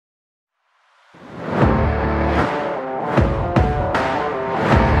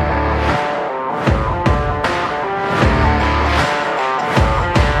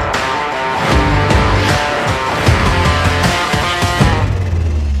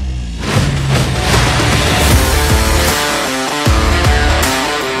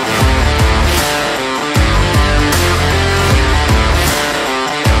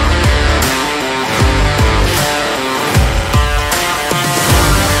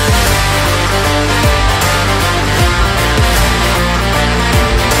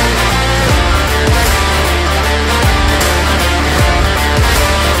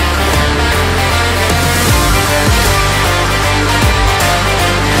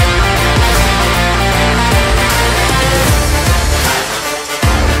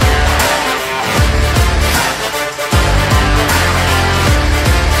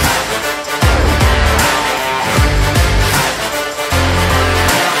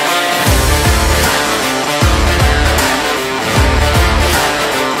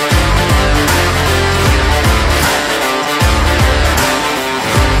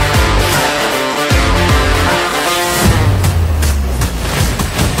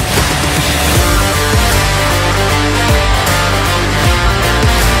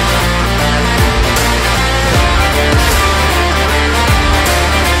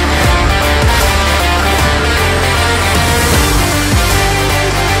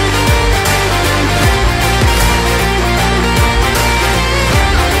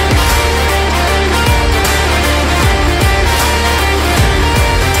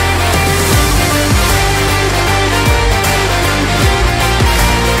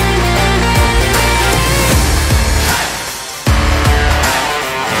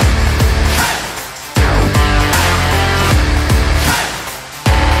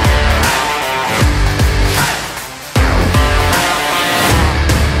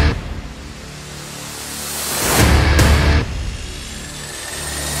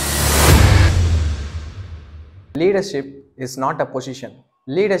Leadership is not a position.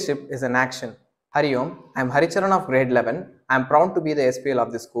 Leadership is an action. Hari Om, I am Haricharan of grade 11. I am proud to be the SPL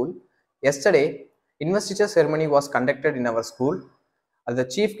of the school. Yesterday, Investiture Ceremony was conducted in our school. The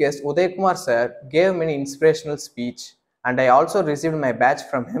chief guest, Uday Kumar sir, gave me an inspirational speech and I also received my badge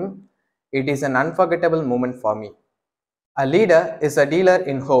from him. It is an unforgettable moment for me. A leader is a dealer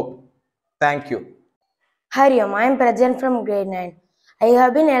in hope. Thank you. Hari Om, I am present from grade 9. I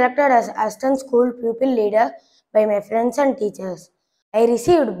have been elected as assistant school pupil leader by my friends and teachers. I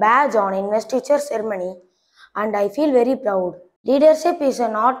received badge on investiture ceremony and I feel very proud. Leadership is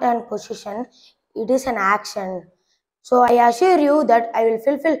not an position, it is an action. So I assure you that I will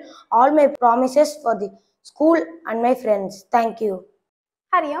fulfill all my promises for the school and my friends. Thank you.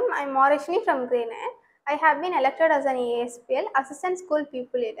 Hari Om, I am Morishni from grade 9. I have been elected as an ASPL, Assistant School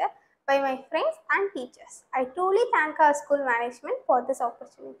Pupil Leader, by my friends and teachers. I truly thank our school management for this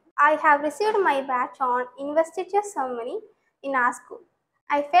opportunity. I have received my badge on Investiture Ceremony in our school.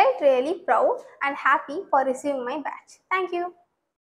 I felt really proud and happy for receiving my badge. Thank you.